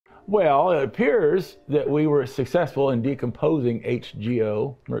Well, it appears that we were successful in decomposing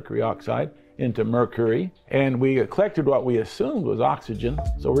HGO, mercury oxide, into mercury, and we collected what we assumed was oxygen.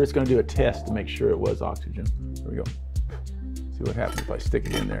 So we're just going to do a test to make sure it was oxygen. There we go. See what happens if I stick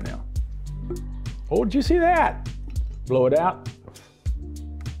it in there now. Oh, did you see that? Blow it out.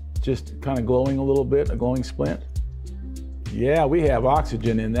 Just kind of glowing a little bit, a glowing splint. Yeah, we have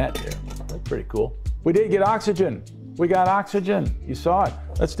oxygen in that there. That's pretty cool. We did get oxygen. We got oxygen. You saw it.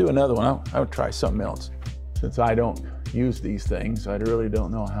 Let's do another one. I would try something else. Since I don't use these things, I really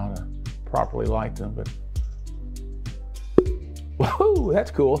don't know how to properly light them, but woohoo,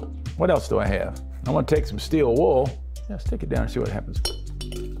 that's cool. What else do I have? I'm gonna take some steel wool. Yeah, stick it down and see what happens.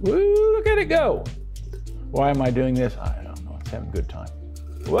 Woo, look at it go. Why am I doing this? I don't know, it's having a good time.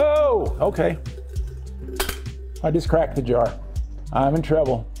 Whoa, okay. I just cracked the jar. I'm in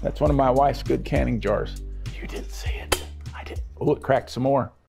trouble. That's one of my wife's good canning jars. You didn't see it. I did. Oh, it cracked some more.